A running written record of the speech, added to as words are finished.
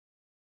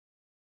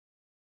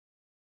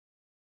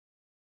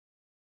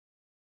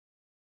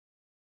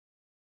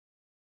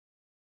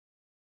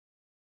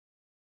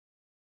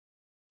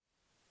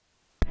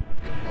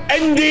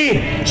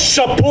indie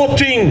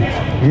supporting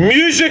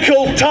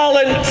musical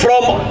talent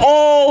from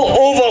all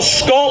over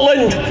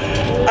Scotland,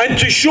 and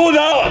to show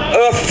that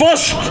our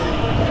first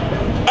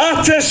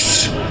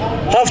artists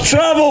have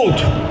travelled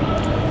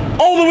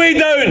all the way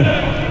down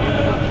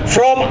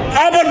from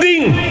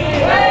Aberdeen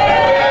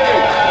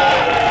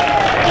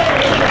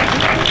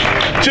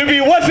to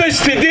be with us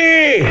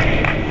today.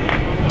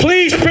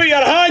 Please put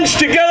your hands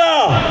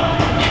together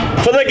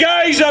for the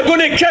guys that are going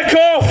to kick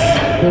off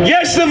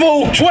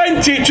Festival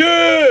 22.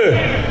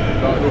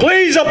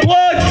 Please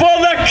applaud for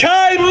the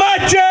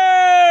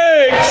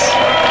Kymatiks!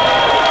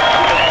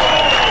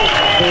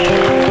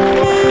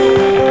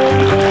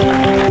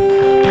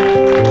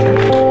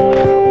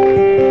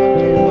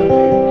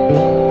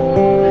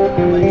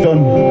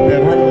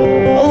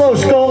 Hello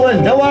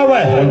Scotland, how are we? 1,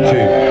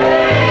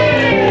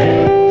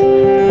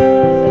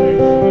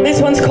 2.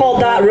 This one's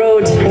called That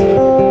Road,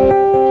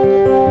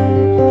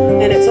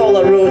 and it's all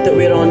a road that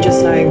we're on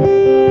just now.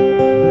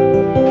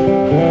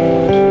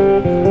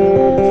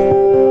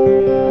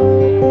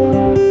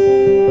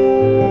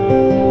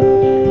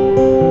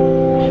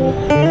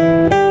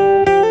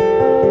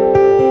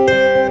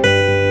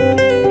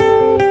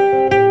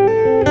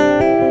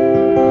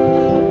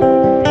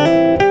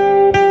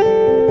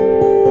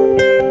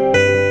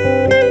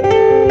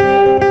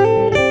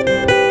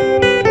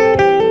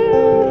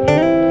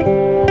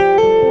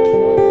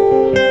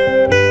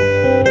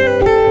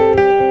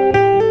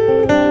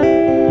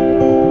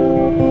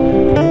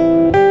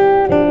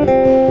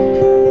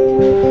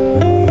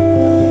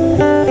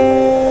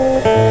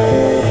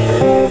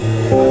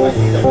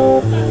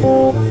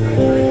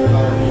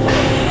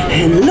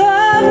 And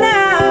love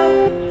now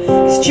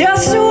is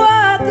just a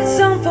word that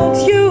some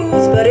folks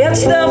use, but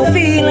it's the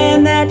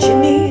feeling that you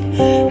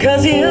need,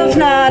 'cause if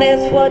not,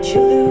 it's what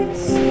you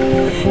lose.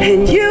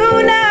 And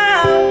you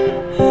now,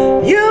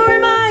 you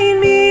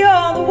remind me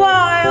all the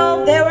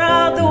while, there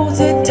are those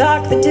that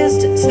talk the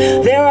distance,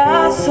 there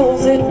are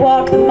souls that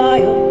walk the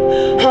mile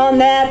on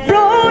that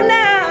road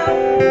now.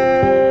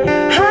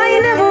 I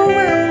never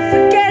will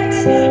forget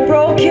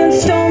broken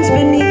stones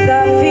beneath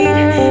our feet,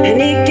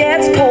 and it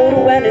gets colder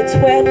when it's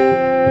wet.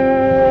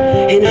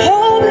 And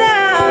hope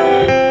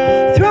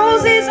now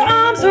throws his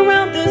arms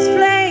around this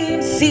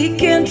flame,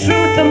 seeking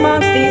truth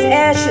amongst these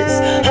ashes,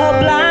 a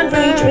blind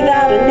rage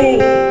without a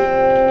name.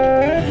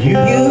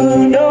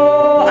 You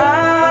know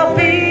I'll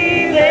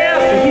be there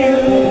for you.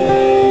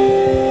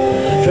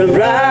 From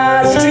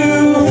rise to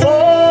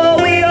fall,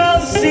 we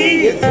all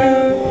see you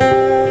through.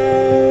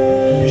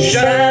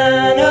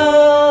 Shine a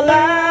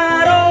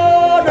light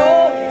on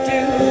all you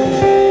do.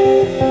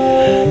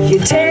 You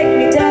take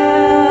me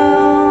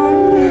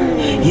down,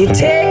 you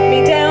take me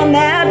down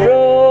that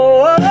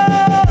road.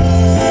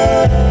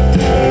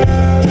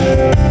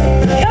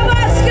 Come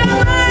on,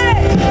 Scotland!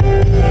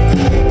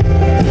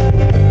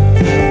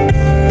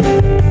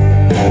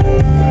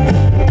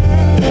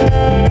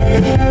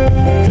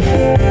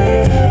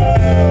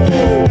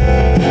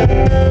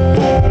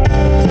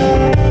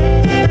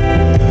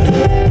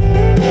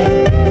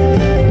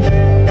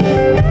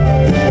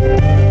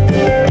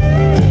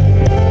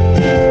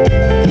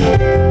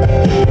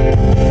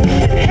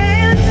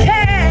 Hand in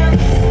hand,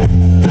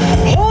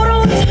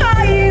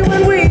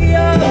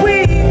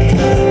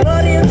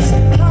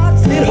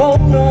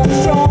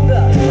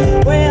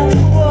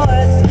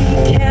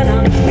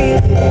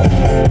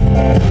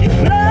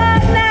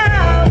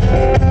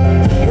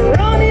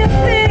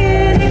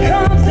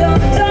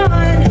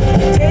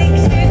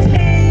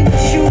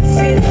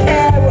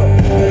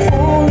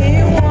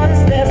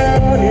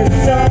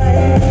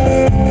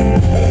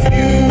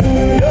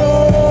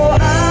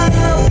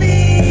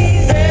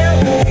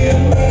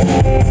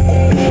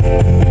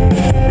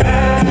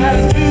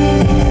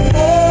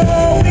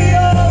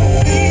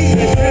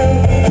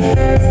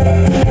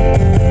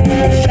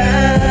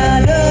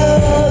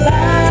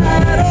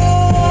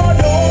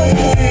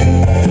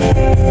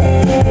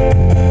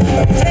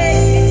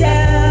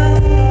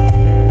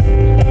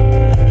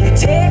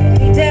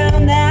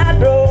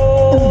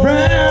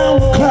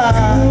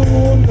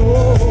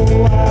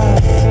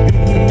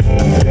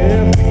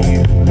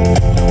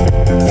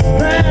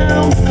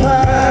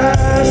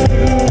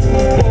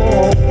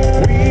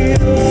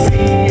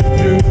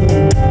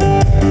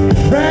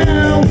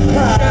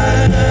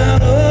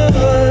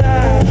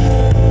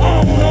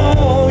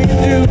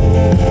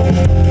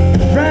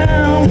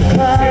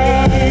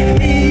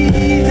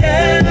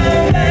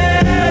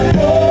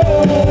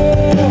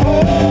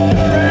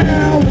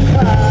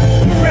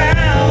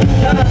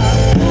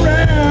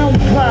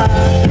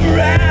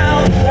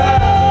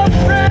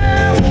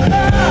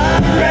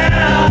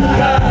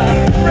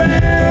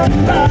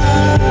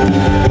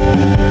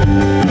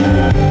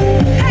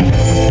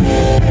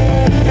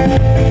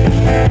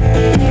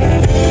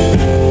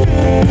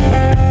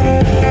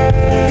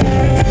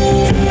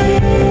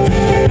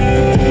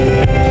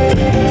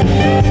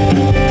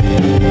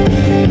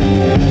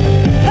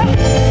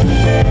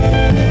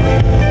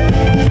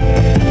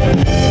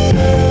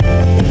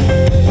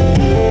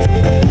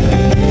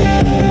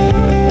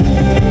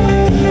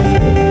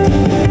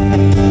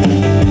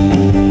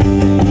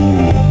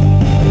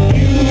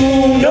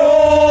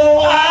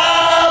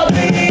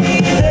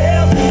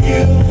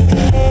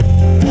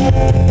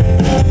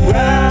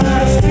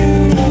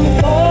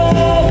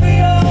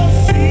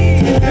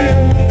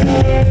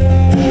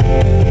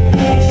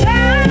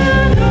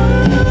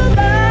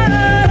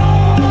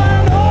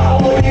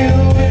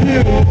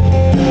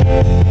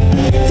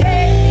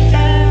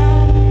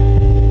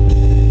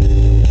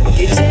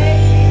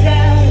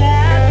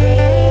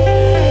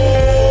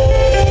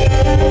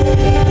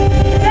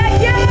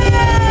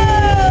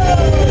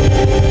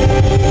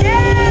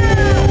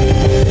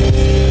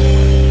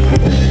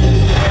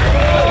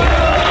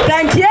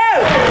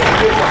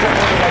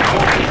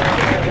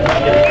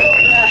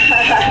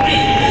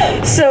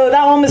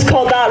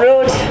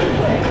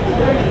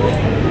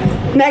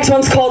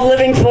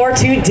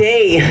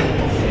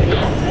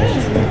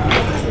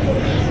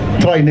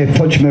 try not to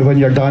punch me when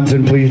you're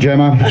dancing, please,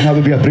 Gemma. That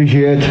would be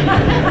appreciated.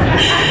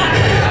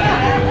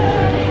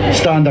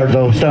 Standard,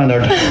 though,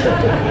 standard.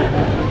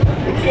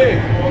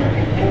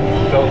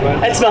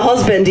 It's my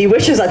husband. He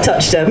wishes I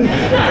touched him.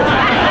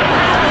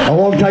 A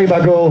long time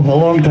ago, a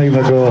long time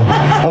ago.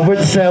 I've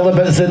been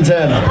celibate since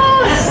then.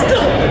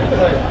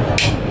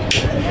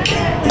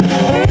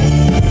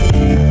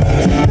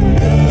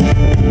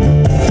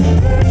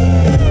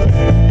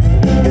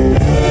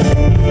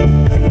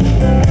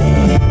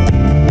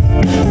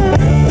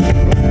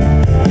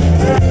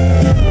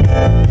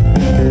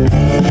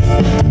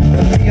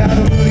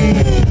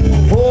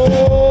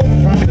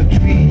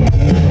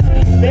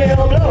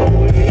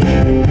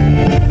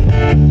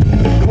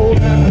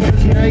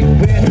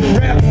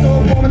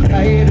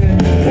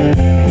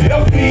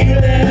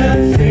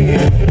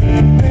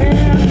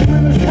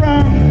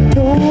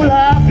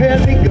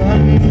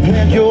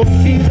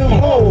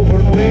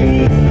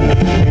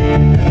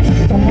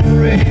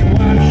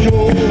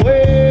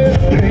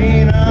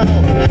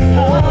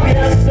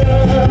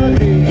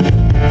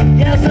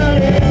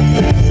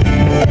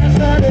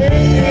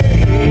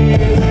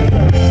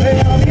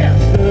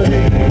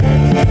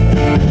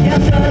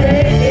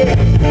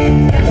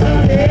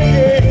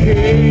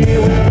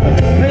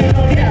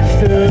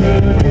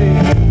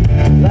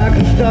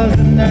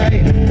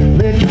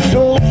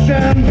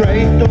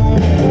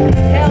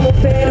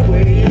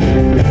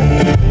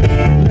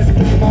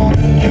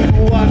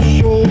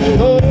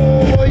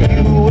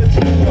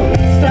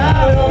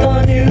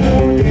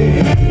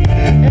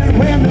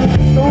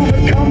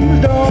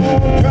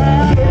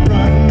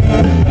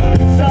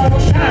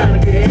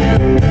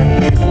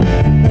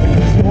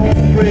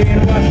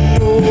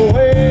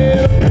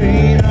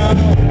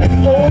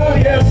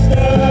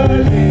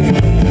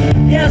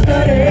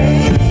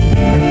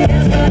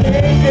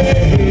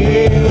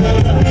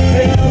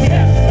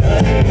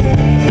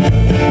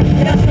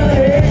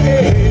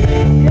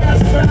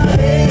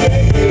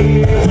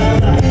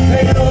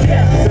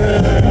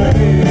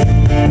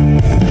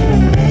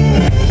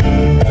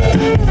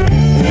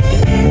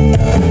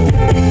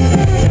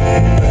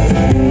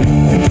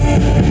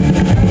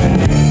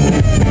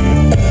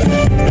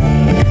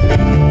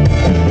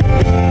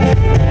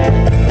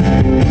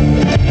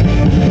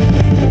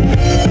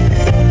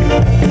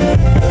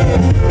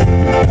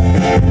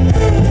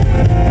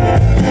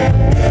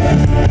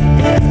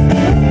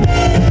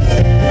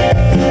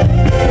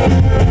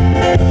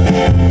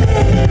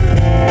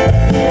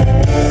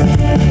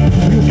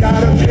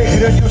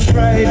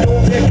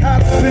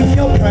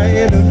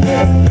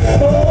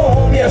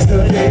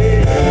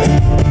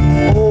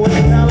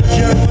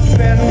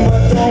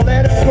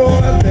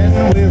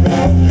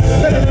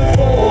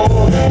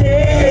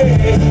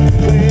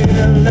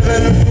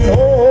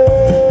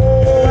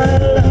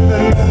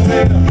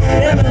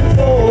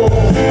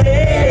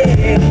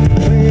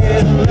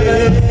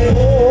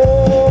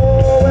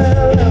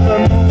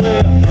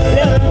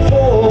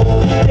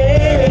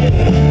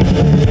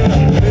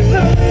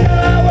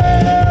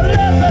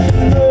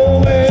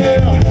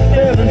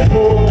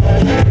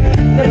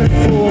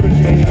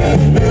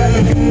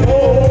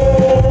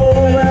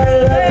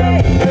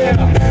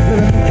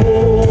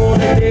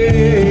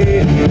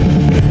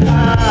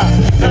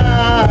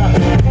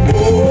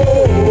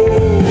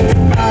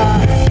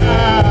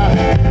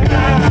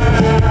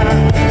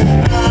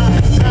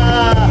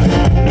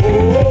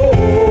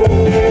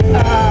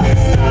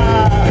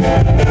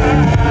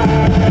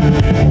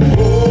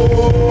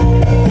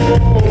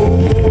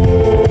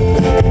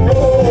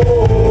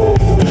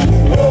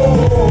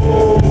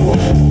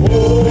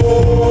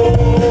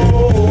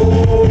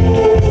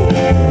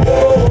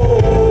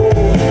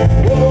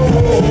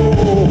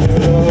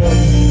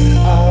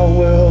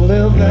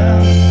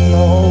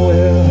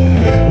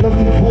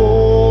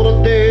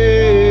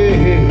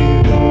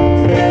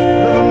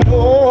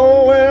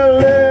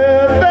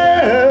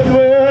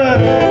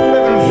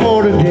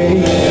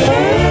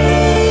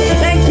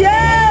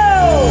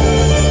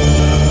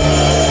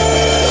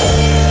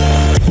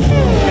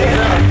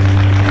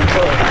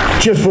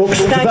 Cheers, folks.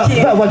 It's a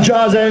bit of a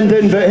jazz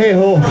ending, but hey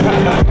ho.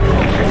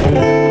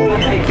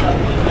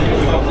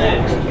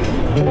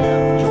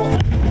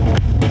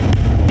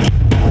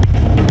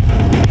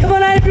 Come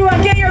on,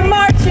 everyone, get your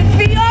marching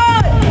feet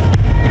on!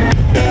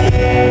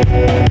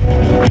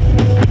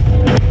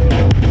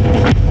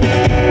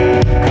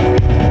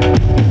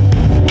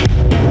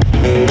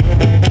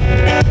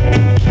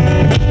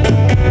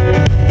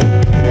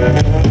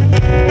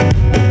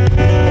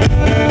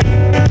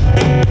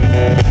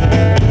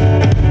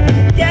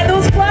 Get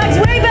those flags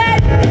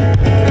waving!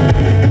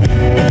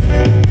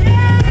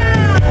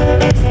 Yeah!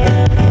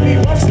 We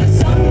watch the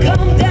sun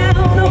come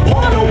down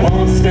upon a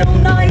warm still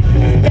night,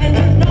 then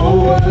with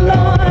no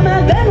alarm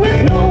and then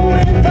with no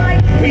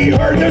invite, we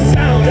heard the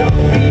sound of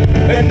feet.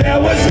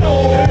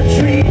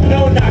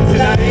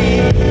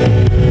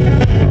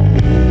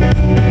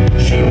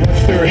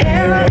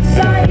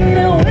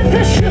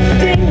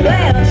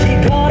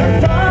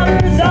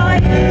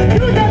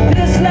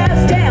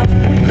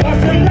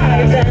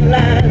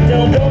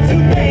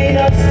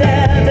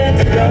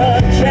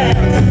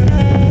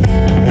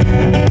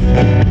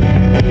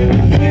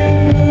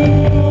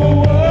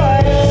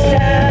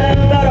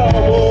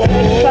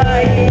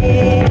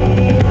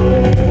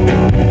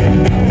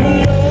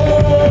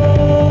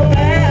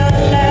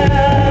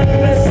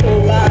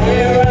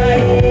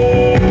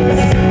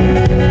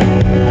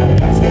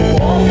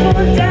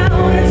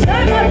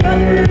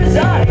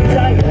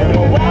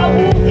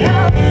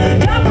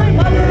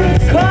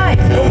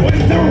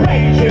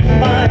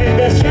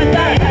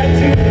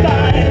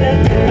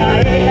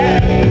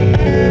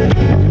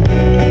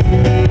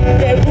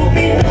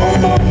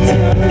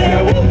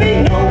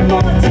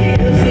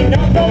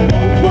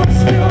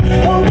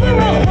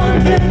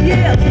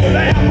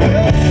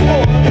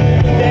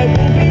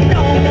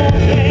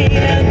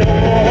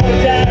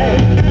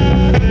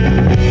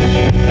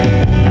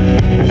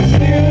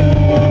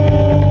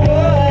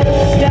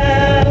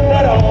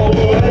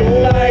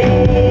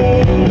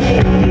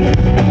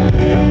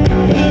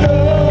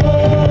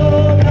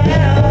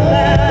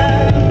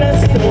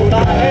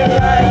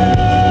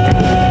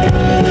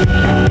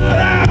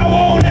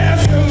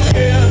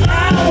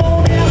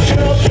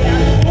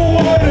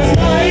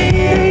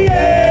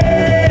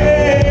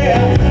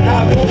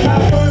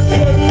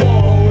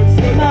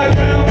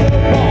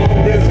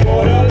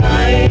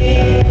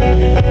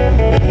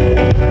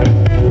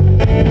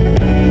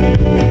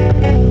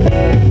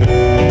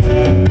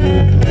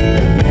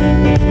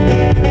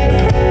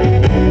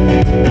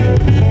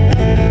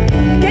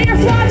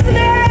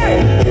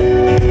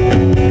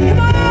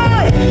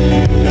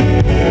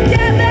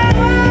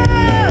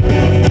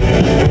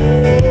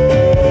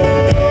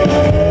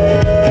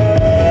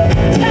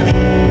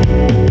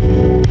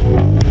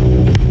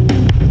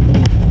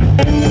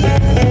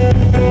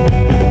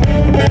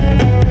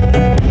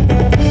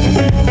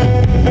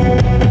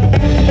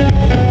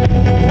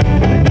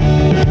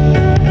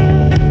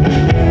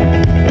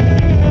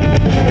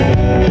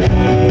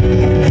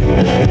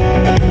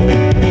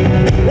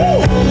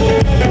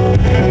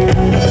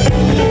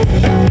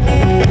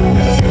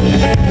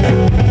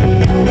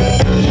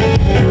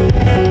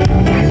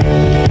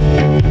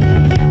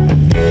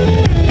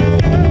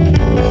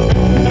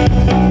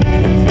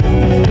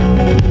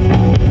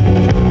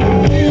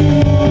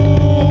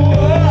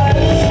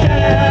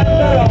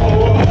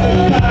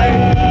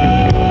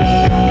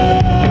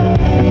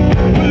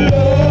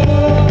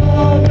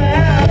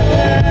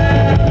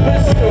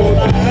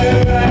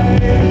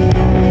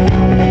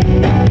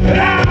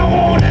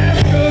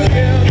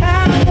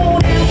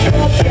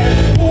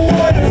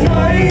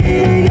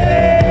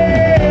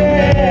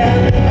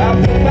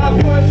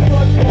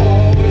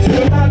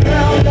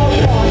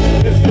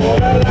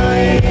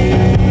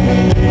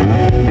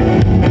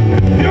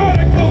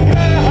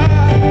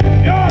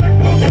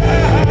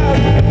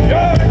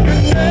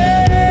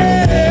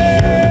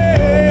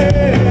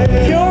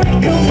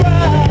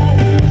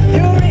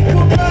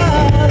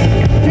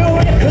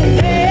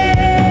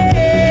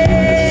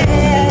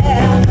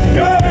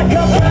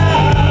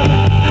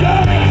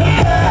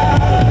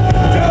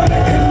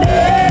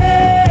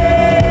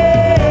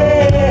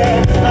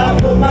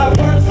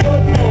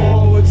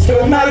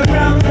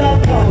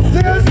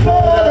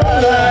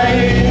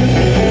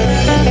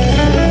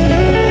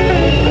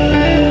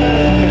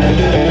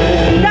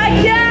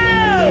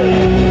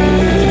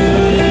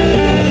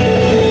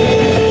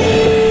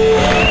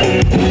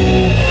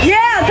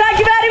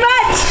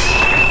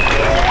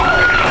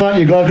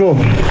 you, Glasgow.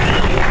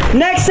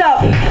 Next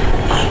up,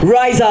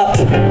 Rise Up.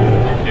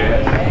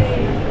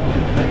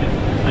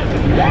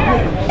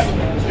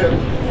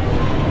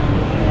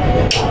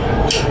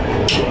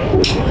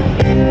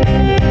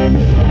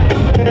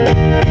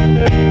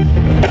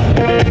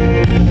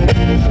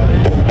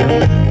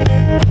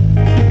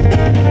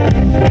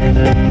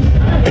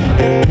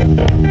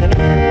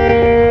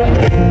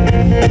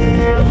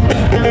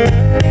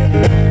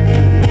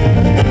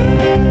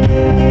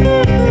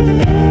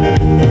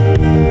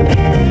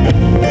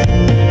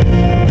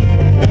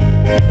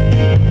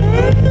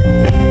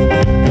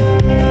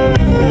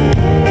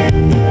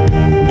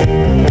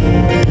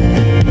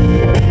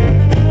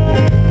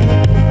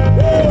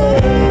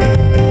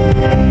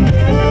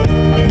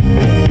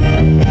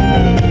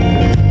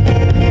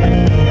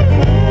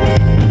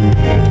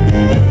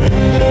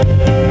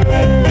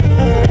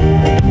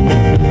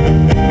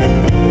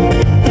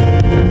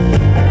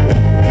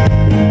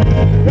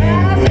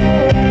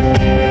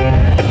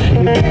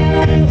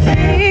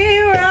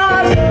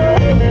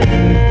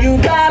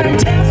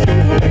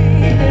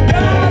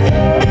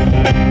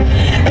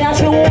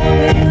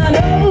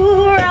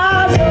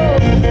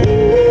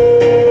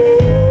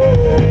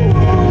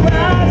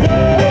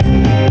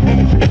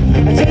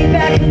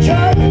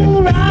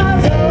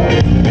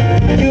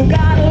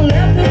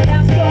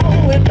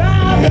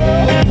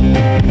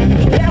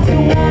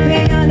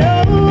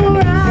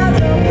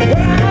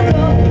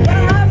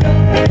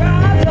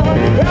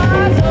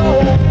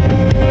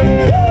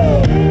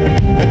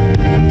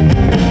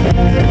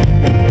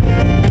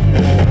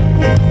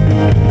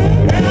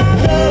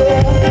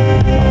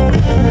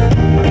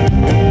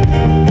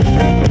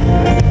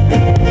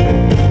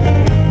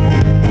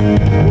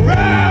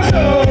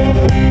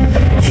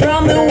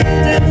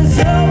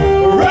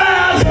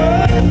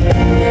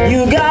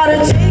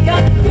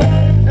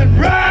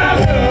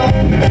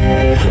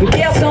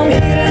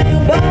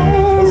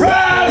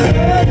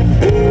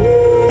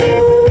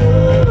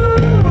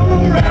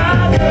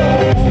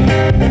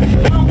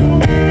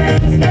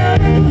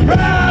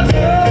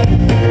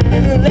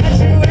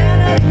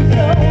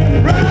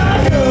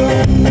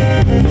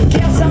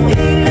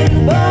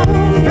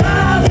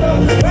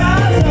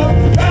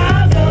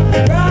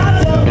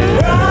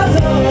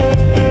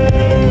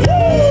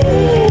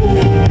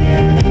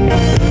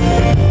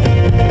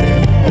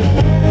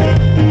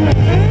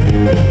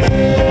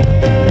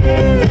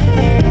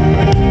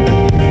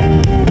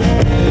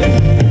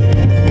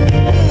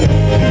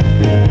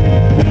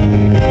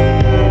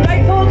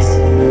 Right, folks,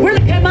 we're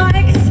the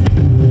Kymatiks.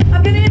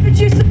 I'm going to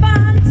introduce the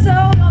band. So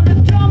on the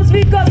drums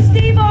we've got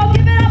Steve-O.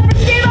 Give it up for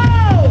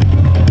Steve-O!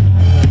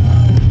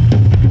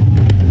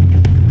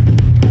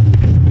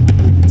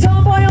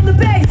 Tomboy on the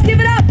bass. Give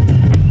it up!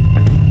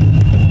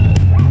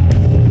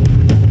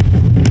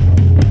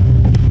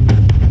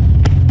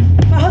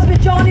 My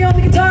husband Johnny on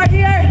the guitar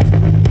here.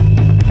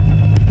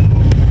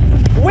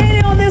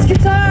 Waiting on this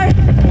guitar.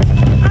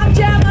 I'm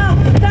Gemma.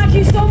 Thank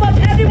you so much,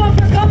 everyone,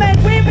 for coming,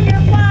 waving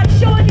your flag,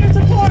 showing your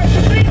support.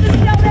 The breeze is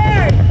still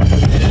there.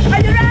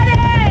 Are you ready?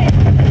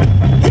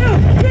 2,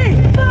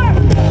 3, 4.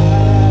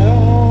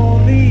 All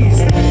these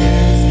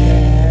things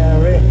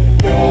carry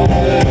your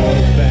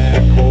love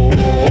back home.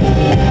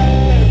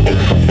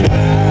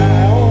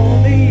 Fly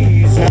on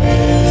these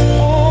wings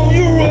on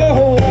your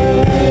own.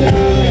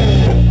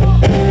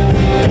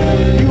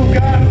 You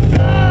gotta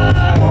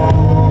fly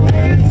on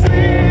these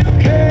wings,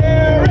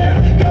 carry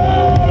your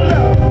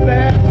love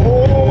back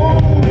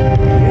home. You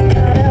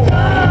gotta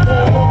fly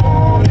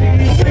on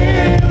these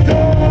wings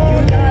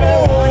on your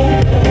own.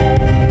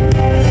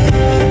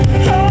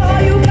 Oh,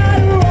 you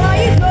gotta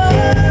rise up.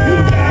 You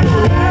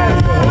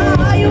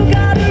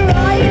gotta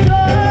rise up.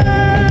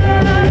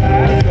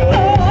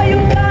 Oh, you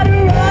gotta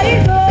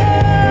rise up.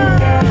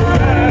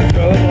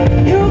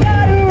 You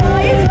gotta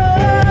rise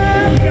up.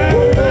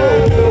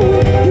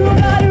 You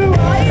gotta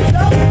rise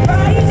up,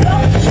 rise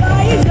up, rise up,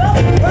 rise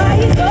up, rise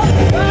up,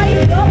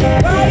 rise up,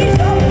 rise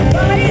up.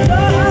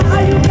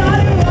 You gotta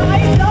rise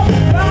up,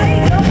 rise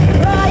up,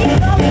 rise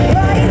up,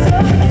 rise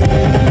up.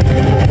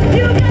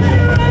 You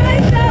gotta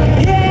rise up,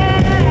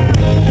 yeah.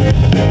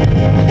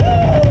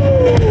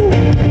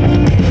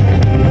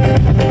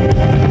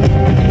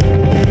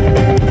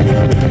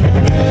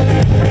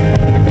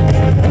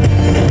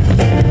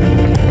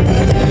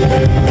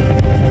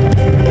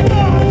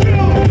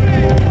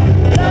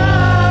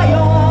 Fly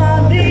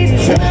on these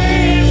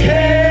Wings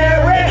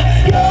carry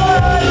your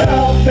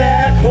love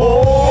back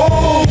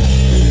home.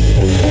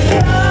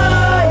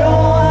 fly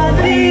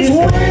on These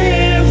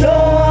wings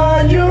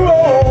on your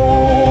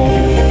own.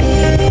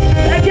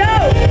 Thank you.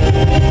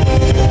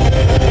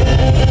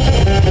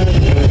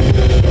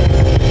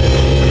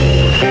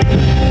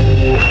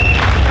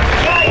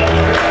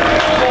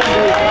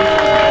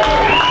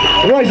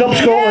 Rise up,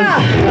 Scotland.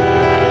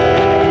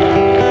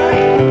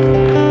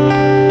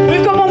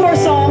 We've got one more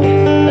song.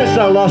 This is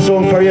our last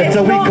song for you. It's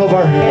a wee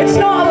cover. It's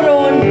not our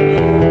own.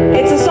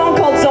 It's a song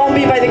called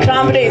Zombie by the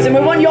Cranberries, and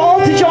we want you all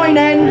to join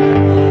in.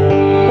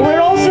 We're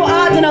also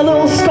adding a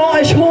little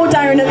Scottish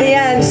hoedown at the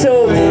end,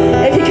 so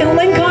if you can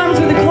link arms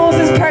with the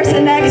closest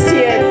person next to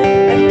you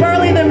and burn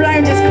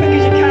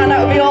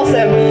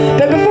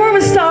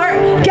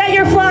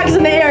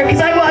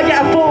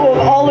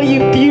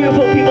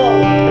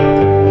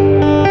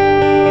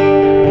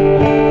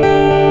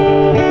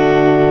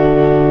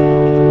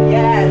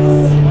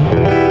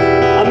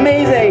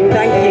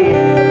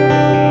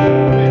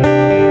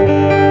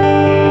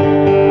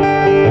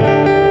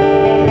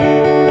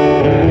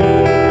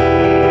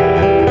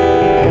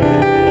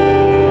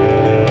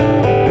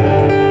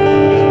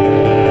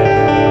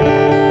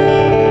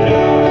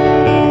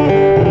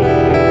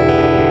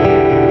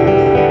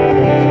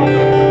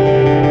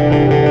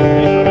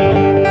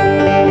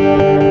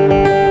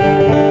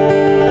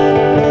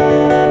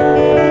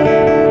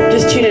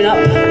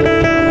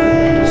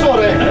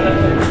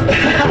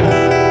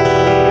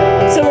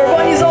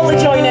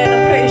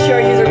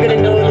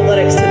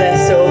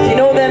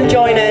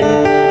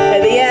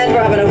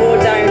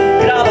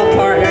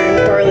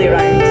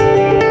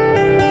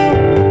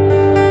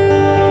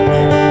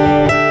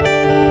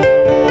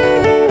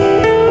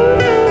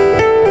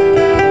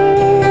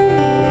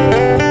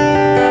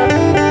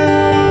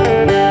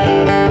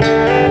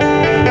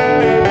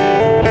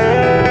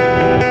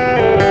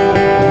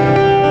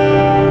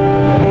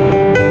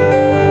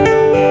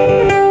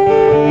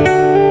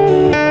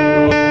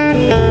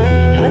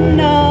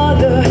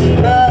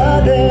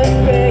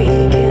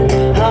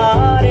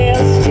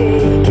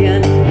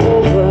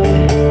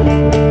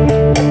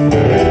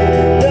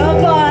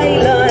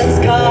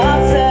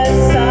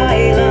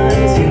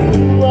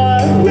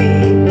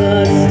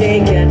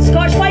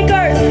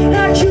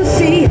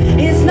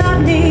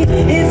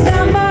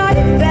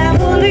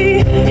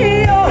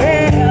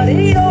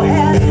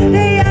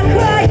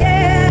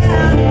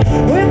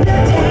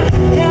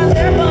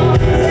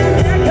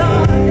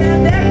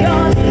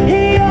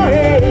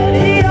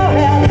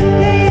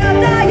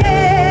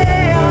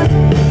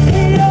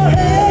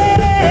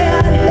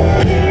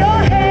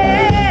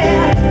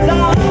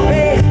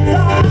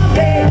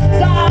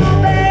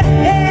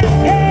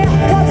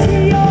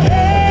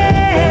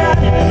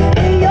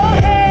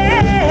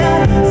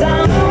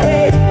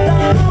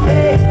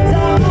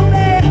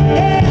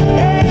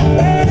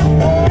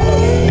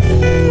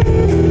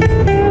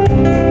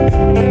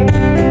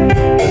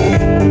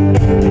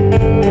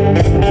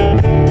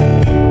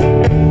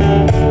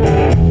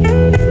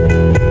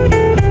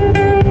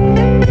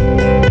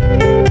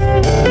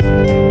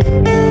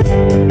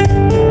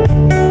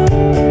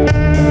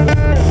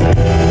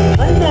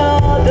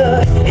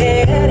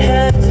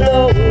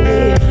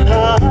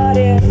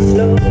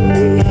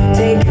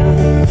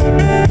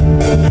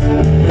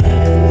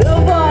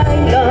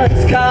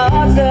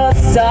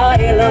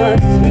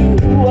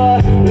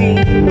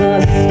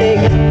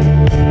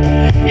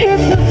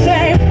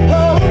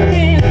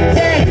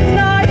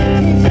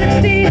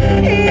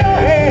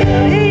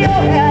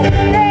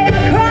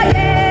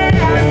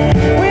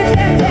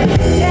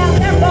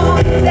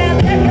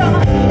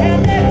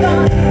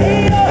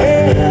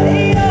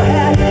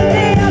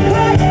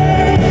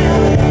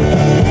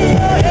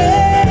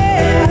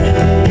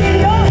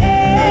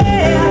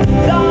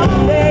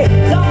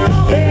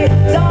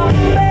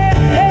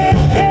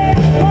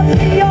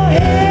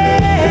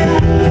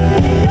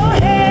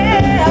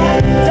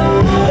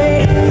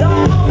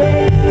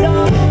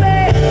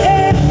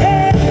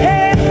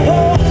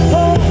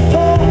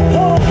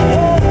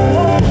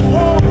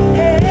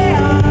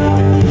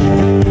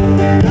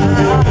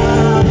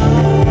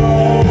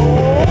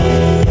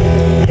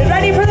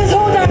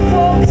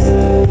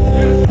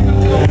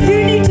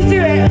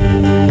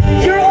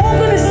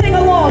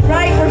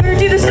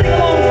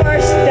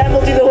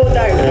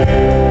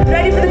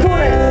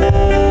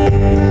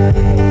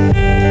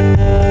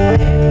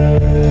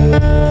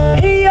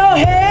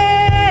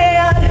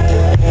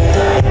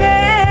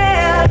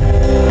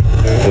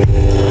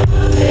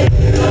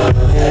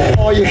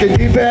Oh, you can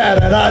do better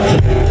than that.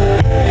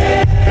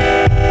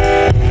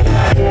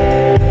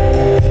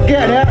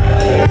 Get it.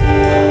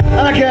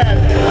 Again.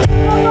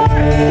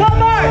 One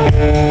more.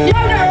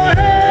 Younger.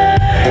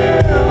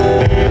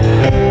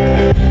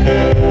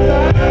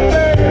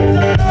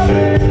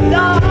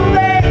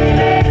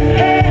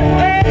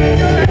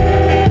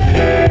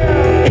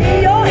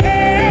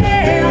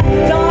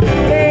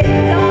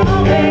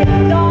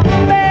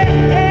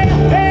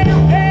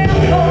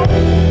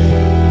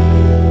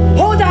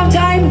 Hold on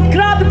time.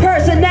 Grab the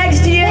person next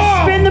to you.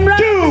 Spin them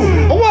round.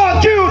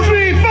 1, 2,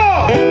 3, 4.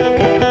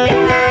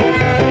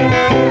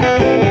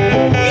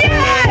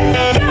 Yes!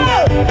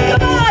 Go!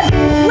 Come on!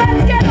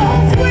 Let's get the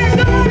whole square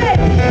going!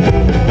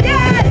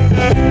 Yes!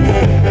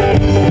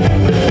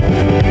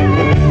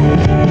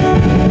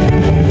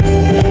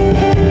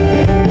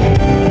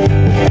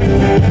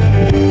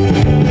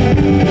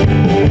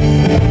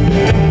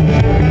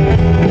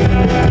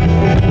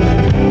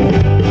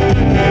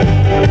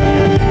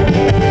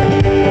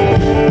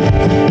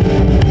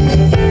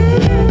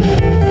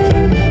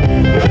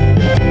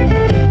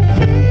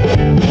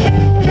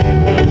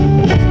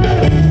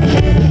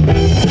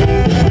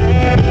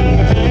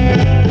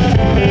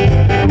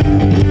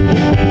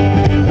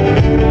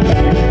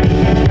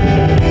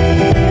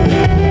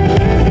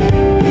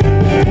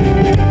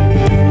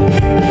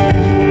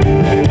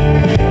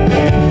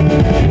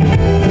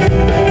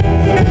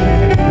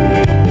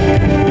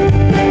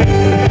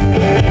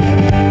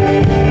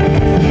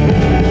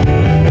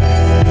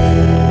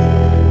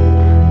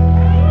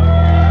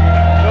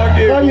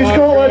 Thank you,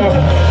 Scotland.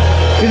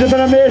 These have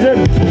been amazing.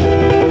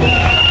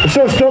 I'm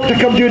so stoked to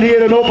come down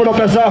here and open up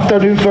this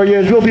afternoon for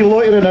you. We'll be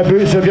loitering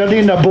about, so if you're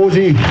needing a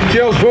bosey,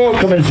 Cheers, folks.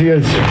 come and see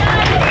us.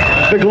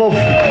 Big love.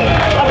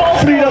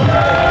 Freedom.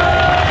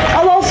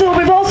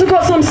 We've also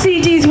got some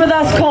CDs with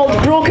us called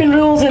Broken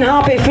Rules and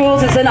Happy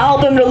Fools. It's an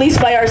album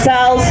released by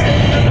ourselves.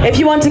 If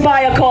you want to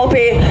buy a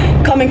copy,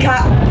 come and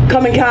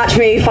catch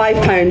me,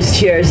 £5.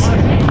 Cheers.